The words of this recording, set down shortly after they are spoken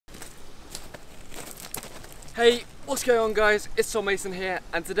Hey, what's going on guys? It's Tom Mason here,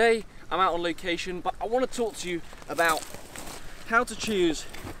 and today I'm out on location, but I want to talk to you about how to choose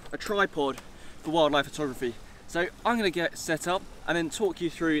a tripod for wildlife photography. So I'm going to get set up and then talk you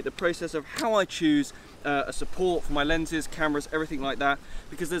through the process of how I choose a support for my lenses, cameras, everything like that,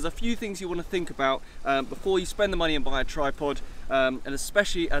 because there's a few things you want to think about before you spend the money and buy a tripod, and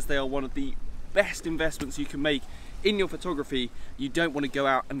especially as they are one of the best investments you can make in your photography. You don't want to go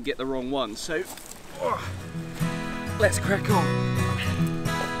out and get the wrong one. So let's crack on.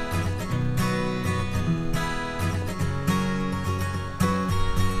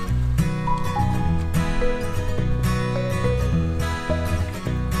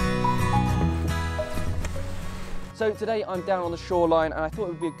 So today I'm down on the shoreline, and I thought it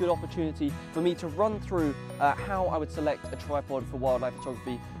would be a good opportunity for me to run through how I would select a tripod for wildlife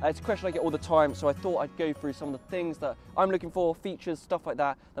photography. It's a question I get all the time, so I thought I'd go through some of the things that I'm looking for, features, stuff like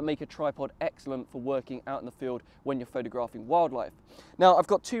that, that make a tripod excellent for working out in the field when you're photographing wildlife. Now, I've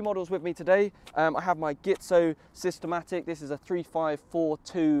got two models with me today. I have my Gitzo Systematic. This is a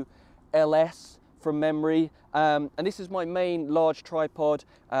 3542 LS from memory, and this is my main large tripod.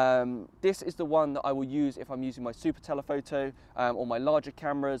 This is the one that I will use if I'm using my super telephoto or my larger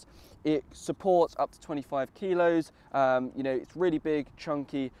cameras. It supports up to 25 kilos. You know, it's really big,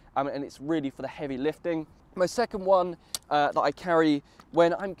 chunky, and it's really for the heavy lifting. My second one that I carry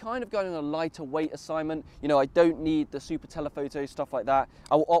when I'm kind of going on a lighter weight assignment, you know, I don't need the super telephoto, stuff like that.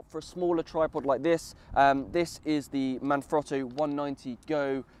 I will opt for a smaller tripod like this. This is the Manfrotto 190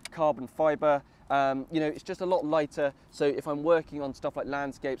 GO Carbon Fibre. You know, it's just a lot lighter, so if I'm working on stuff like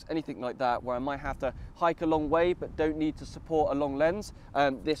landscapes, anything like that, where I might have to hike a long way but don't need to support a long lens,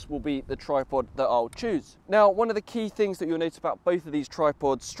 this will be the tripod that I'll choose. Now, one of the key things that you'll notice about both of these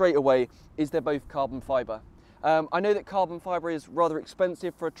tripods straight away is they're both carbon fibre. I know that carbon fibre is rather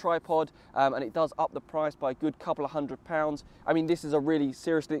expensive for a tripod, and it does up the price by a good couple of £100. I mean, this is a really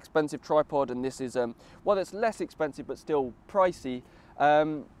seriously expensive tripod, and this is, well, it's less expensive but still pricey.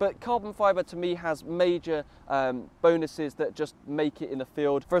 But carbon fibre to me has major bonuses that just make it in the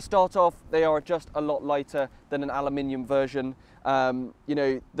field. For a start off, they are just a lot lighter than an aluminium version. You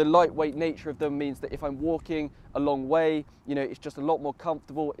know, the lightweight nature of them means that if I'm walking a long way, you know, it's just a lot more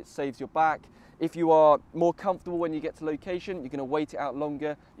comfortable. It saves your back. If you are more comfortable when you get to location, you're going to wait it out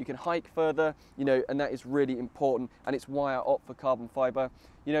longer, you can hike further, you know, and that is really important, and it's why I opt for carbon fibre.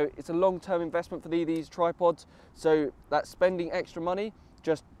 You know, it's a long-term investment for these tripods, so that spending extra money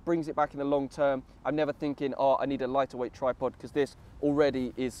just brings it back in the long term. I'm never thinking, oh, I need a lighter weight tripod, because this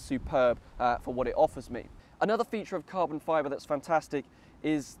already is superb for what it offers me. Another feature of carbon fibre that's fantastic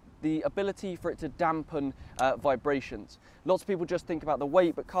is the ability for it to dampen vibrations. Lots of people just think about the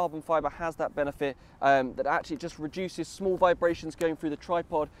weight, but carbon fibre has that benefit that actually just reduces small vibrations going through the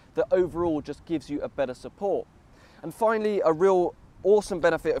tripod that overall just gives you a better support. And finally, a real awesome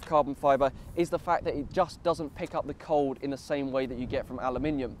benefit of carbon fibre is the fact that it just doesn't pick up the cold in the same way that you get from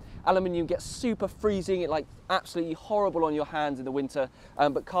aluminium. Aluminium gets super freezing, it like absolutely horrible on your hands in the winter,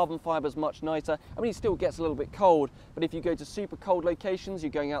 but carbon fibre is much nicer. I mean, it still gets a little bit cold, but if you go to super cold locations,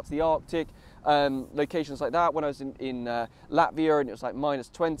 you're going out to the Arctic, locations like that. When I was in Latvia and it was like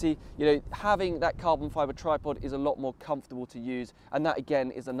 -20, you know, having that carbon fibre tripod is a lot more comfortable to use, and that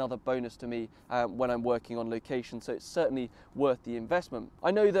again is another bonus to me when I'm working on location, so it's certainly worth the investment.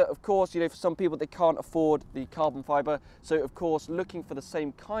 I know that, of course, you know, for some people they can't afford the carbon fibre, so of course looking for the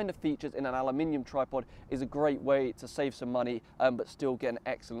same kind of features in an aluminium tripod is a great way to save some money but still get an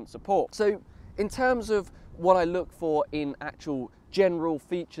excellent support. So in terms of what I look for in actual general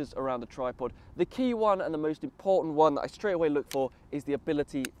features around the tripod, the key one and the most important one that I straight away look for is the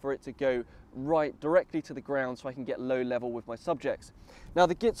ability for it to go right directly to the ground so I can get low level with my subjects. Now,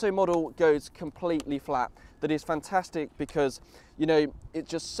 the Gitzo model goes completely flat. That is fantastic because, you know, it's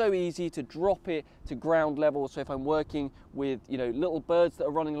just so easy to drop it to ground level. So if I'm working with, you know, little birds that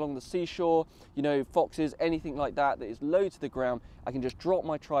are running along the seashore, you know, foxes, anything like that that is low to the ground, I can just drop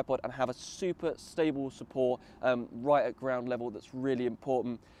my tripod and have a super stable support right at ground level. That's really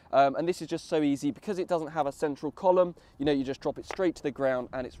important. And this is just so easy because it doesn't have a central column. You know, you just drop it straight to the ground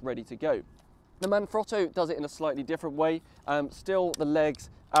and it's ready to go. The Manfrotto does it in a slightly different way. Still, the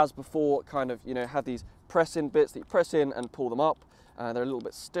legs, as before, kind of, you know, have these press-in bits that you press in and pull them up. They're a little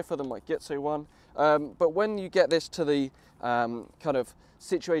bit stiffer than my Gitzo one. But when you get this to the kind of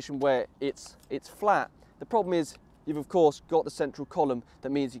situation where it's flat, the problem is you've of course got the central column.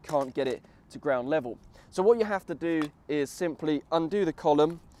 That means you can't get it to ground level. So what you have to do is simply undo the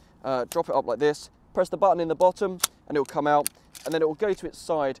column, drop it up like this, press the button in the bottom, and it will come out, and then it will go to its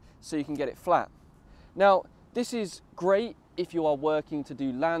side so you can get it flat. Now, this is great if you are working to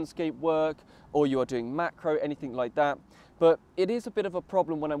do landscape work or you are doing macro, anything like that. But it is a bit of a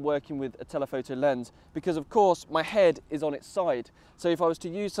problem when I'm working with a telephoto lens because of course my head is on its side. So if I was to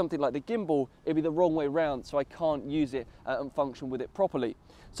use something like the gimbal, it'd be the wrong way around, so I can't use it and function with it properly.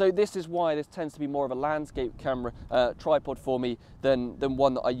 So this is why this tends to be more of a landscape camera tripod for me than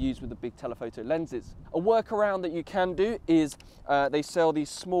one that I use with the big telephoto lenses. A workaround that you can do is they sell these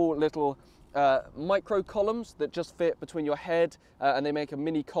small little micro columns that just fit between your head and they make a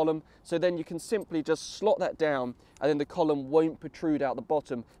mini column, so then you can simply just slot that down and then the column won't protrude out the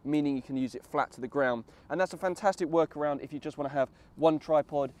bottom, meaning you can use it flat to the ground. And that's a fantastic workaround if you just want to have one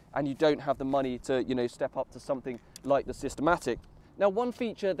tripod and you don't have the money to, you know, step up to something like the Systematic. Now, one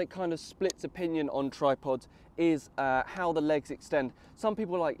feature that kind of splits opinion on tripods is how the legs extend. Some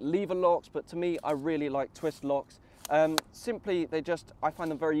people like lever locks, but to me I really like twist locks. Simply, I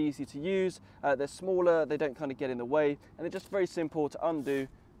find them very easy to use. They're smaller, they don't kind of get in the way, and they're just very simple to undo,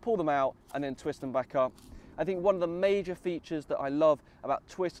 pull them out, and then twist them back up. I think one of the major features that I love about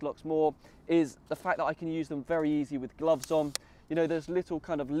twist locks more is the fact that I can use them very easy with gloves on. You know, those little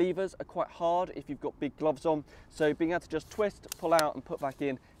kind of levers are quite hard if you've got big gloves on, so being able to just twist, pull out, and put back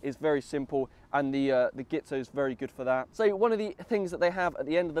in is very simple, and the Gitzo is very good for that. So one of the things that they have at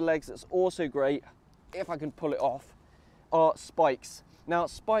the end of the legs that's also great, if I can pull it off, are spikes. Now,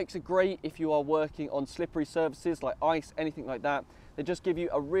 spikes are great if you are working on slippery surfaces like ice, anything like that. They just give you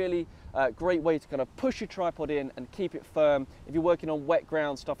a really great way to kind of push your tripod in and keep it firm. If you're working on wet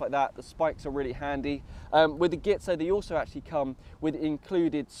ground, stuff like that, the spikes are really handy. With the Gitzo, they also actually come with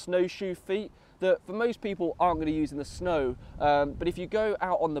included snowshoe feet that for most people aren't going to use in the snow. But if you go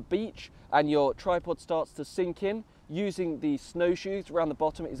out on the beach and your tripod starts to sink in, using the snowshoes around the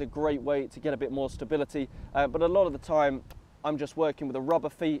bottom is a great way to get a bit more stability. But a lot of the time, I'm just working with a rubber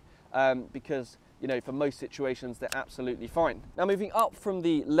feet because, you know, for most situations, they're absolutely fine. Now, moving up from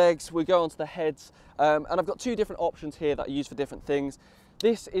the legs, we go onto the heads. And I've got two different options here that I use for different things.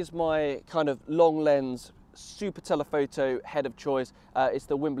 This is my kind of long lens super telephoto head of choice. It's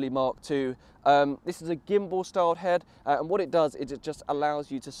the Wimberley MK II. This is a gimbal styled head, and what it does is it just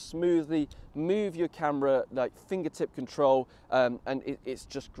allows you to smoothly move your camera like fingertip control, and it's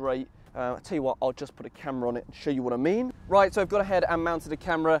just great. I'll tell you what, I'll just put a camera on it and show you what I mean. Right, so I've got a head and mounted a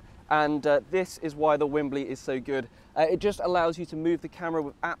camera, and this is why the Wimberley is so good. It just allows you to move the camera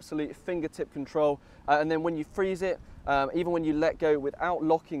with absolute fingertip control, and then when you freeze it, even when you let go without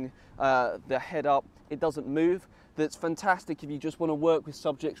locking the head up, it doesn't move. That's fantastic if you just want to work with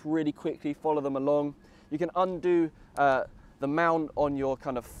subjects really quickly, follow them along. You can undo the mount on your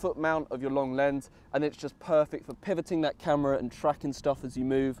kind of foot mount of your long lens, and it's just perfect for pivoting that camera and tracking stuff as you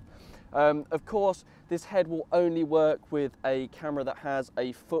move. Of course, this head will only work with a camera that has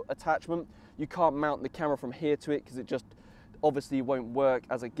a foot attachment. You can't mount the camera from here to it because it just obviously won't work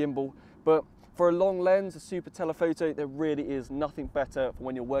as a gimbal. But for a long lens, a super telephoto, there really is nothing better for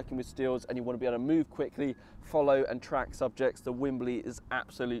when you're working with stills and you want to be able to move quickly, follow and track subjects. The Wimberley is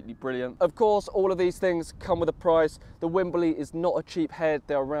absolutely brilliant. Of course, all of these things come with a price. The Wimberley is not a cheap head.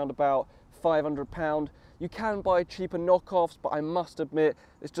 They're around about £500. You can buy cheaper knockoffs, but I must admit,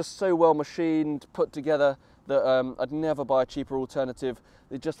 it's just so well machined, put together, that I'd never buy a cheaper alternative.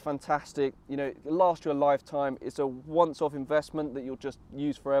 They're just fantastic. You know, it lasts you a lifetime. It's a once-off investment that you'll just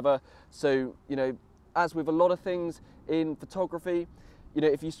use forever. So, you know, as with a lot of things in photography, you know,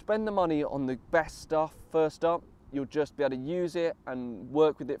 if you spend the money on the best stuff first up, you'll just be able to use it and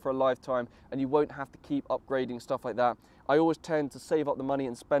work with it for a lifetime, and you won't have to keep upgrading, stuff like that. I always tend to save up the money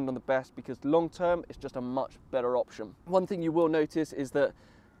and spend on the best because long term it's just a much better option. One thing you will notice is that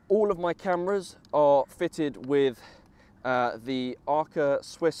all of my cameras are fitted with the Arca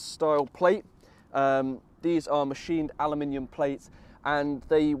Swiss style plate. These are machined aluminium plates, and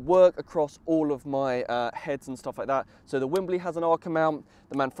they work across all of my heads and stuff like that. So the Wimberley has an Arca mount,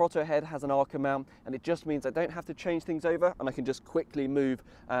 the Manfrotto head has an Arca mount, and it just means I don't have to change things over, and I can just quickly move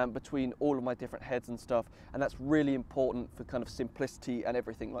between all of my different heads and stuff, and that's really important for kind of simplicity and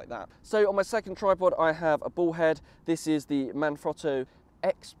everything like that. So on my second tripod, I have a ball head. This is the Manfrotto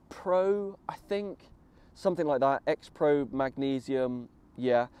Xpro, I think, something like that, Xpro Mangesium,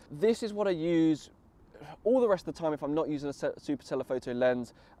 yeah. This is what I use all the rest of the time if I'm not using a super telephoto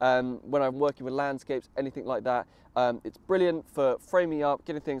lens, when I'm working with landscapes, anything like that. It's brilliant for framing up,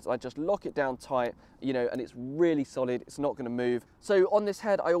 getting things. I just lock it down tight, you know, and it's really solid. It's not going to move. So on this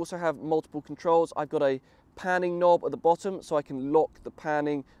head, I also have multiple controls. I've got a panning knob at the bottom, so I can lock the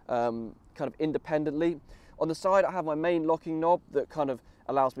panning kind of independently. On the side, I have my main locking knob that kind of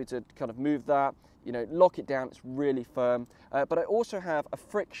allows me to kind of move that, you know, lock it down. It's really firm. But I also have a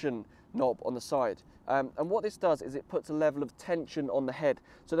friction knob on the side. And what this does is it puts a level of tension on the head.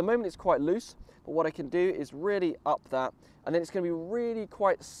 So at the moment it's quite loose, but what I can do is really up that, and then it's going to be really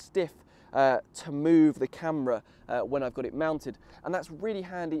quite stiff to move the camera when I've got it mounted. And that's really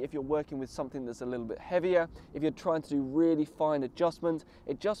handy if you're working with something that's a little bit heavier. If you're trying to do really fine adjustments,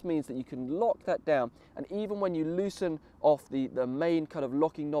 it just means that you can lock that down, and even when you loosen off the main kind of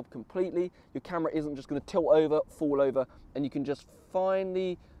locking knob completely, your camera isn't just going to tilt over, fall over, and you can just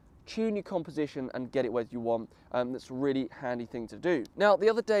finely tune your composition and get it where you want. That's a really handy thing to do. Now, the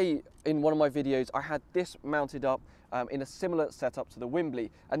other day in one of my videos, I had this mounted up in a similar setup to the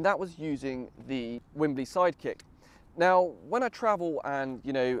Wimberley, and that was using the Wimberley Sidekick. Now, when I travel and,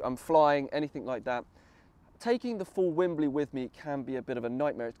 you know, I'm flying, anything like that, taking the full Wimberley with me can be a bit of a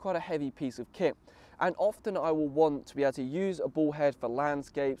nightmare. It's quite a heavy piece of kit. And often I will want to be able to use a ball head for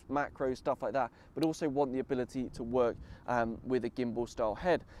landscapes, macros, stuff like that, but also want the ability to work with a gimbal style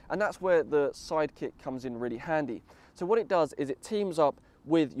head. And that's where the Sidekick comes in really handy. So what it does is it teams up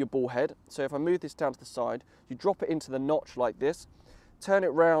with your ball head. So if I move this down to the side, you drop it into the notch like this, turn it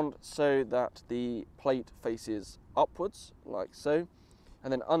round so that the plate faces upwards, like so,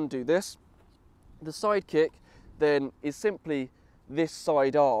 and then undo this. The Sidekick then is simply this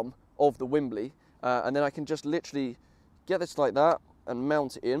side arm of the Wimberley, and then I can just literally get this like that and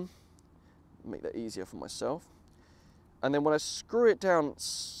mount it in, make that easier for myself. And then when I screw it down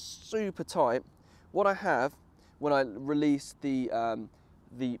super tight, what I have when I release the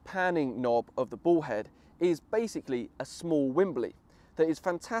panning knob of the ball head is basically a small Wimberley that is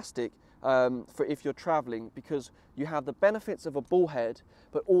fantastic for if you're traveling, because you have the benefits of a ball head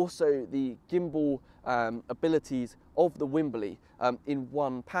but also the gimbal abilities of the Wimberley in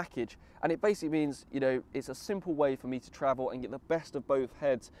one package. And it basically means, you know, it's a simple way for me to travel and get the best of both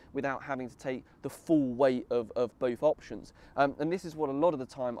heads without having to take the full weight of both options. And this is what a lot of the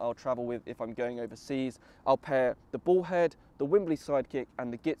time I'll travel with if I'm going overseas. I'll pair the ball head, the Wimberley Sidekick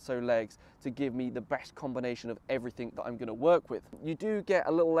and the Gitzo legs to give me the best combination of everything that I'm going to work with. You do get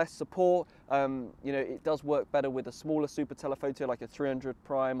a little less support. You know, it does work better with a smaller super telephoto like a 300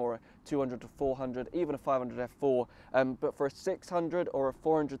 prime or a 200 to 400, even a 500 f4. But for a 600 or a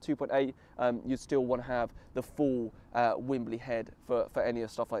 400 2.8, you still want to have the full Wimberley head for any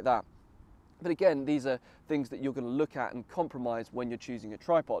of stuff like that. But again, these are things that you're going to look at and compromise when you're choosing a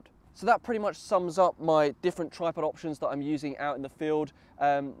tripod. So that pretty much sums up my different tripod options that I'm using out in the field.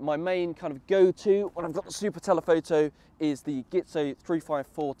 My main kind of go-to when I've got the super telephoto is the Gitzo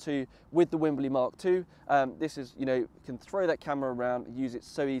 3542 with the Wimberley Mark II. This is, you know, you can throw that camera around and use it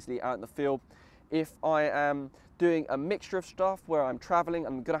so easily out in the field. If I am doing a mixture of stuff where I'm traveling,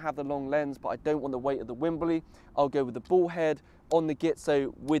 I'm going to have the long lens, but I don't want the weight of the Wimberley, I'll go with the ball head on the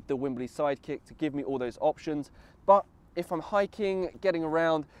Gitzo with the Wimberley Sidekick to give me all those options. But if I'm hiking, getting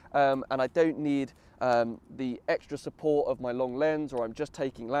around, and I don't need the extra support of my long lens, or I'm just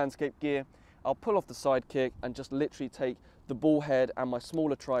taking landscape gear, I'll pull off the Sidekick and just literally take the ball head and my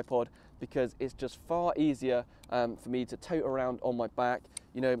smaller tripod, because it's just far easier for me to tote around on my back.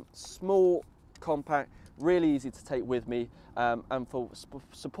 You know, small, compact, really easy to take with me, and for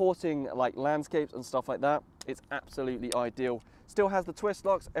supporting like landscapes and stuff like that, it's absolutely ideal. Still has the twist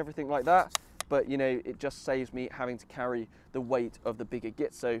locks, everything like that, but you know, it just saves me having to carry the weight of the bigger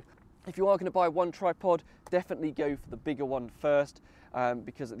Gitzo. If you are going to buy one tripod, definitely go for the bigger one first,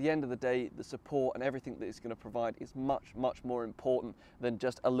 because at the end of the day, the support and everything that it's going to provide is much, much more important than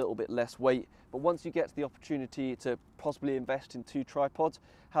just a little bit less weight. But once you get to the opportunity to possibly invest in two tripods,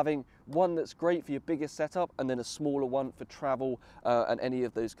 having one that's great for your bigger setup and then a smaller one for travel and any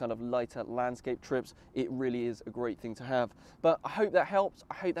of those kind of lighter landscape trips, it really is a great thing to have. But I hope that helps.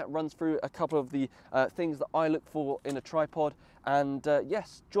 I hope that runs through a couple of the things that I look for in a tripod. And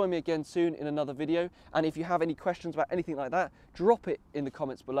yes, join me again soon in another video. And if you have any questions about anything like that, drop it in the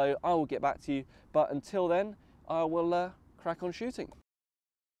comments below. I will get back to you. But until then, I will crack on shooting.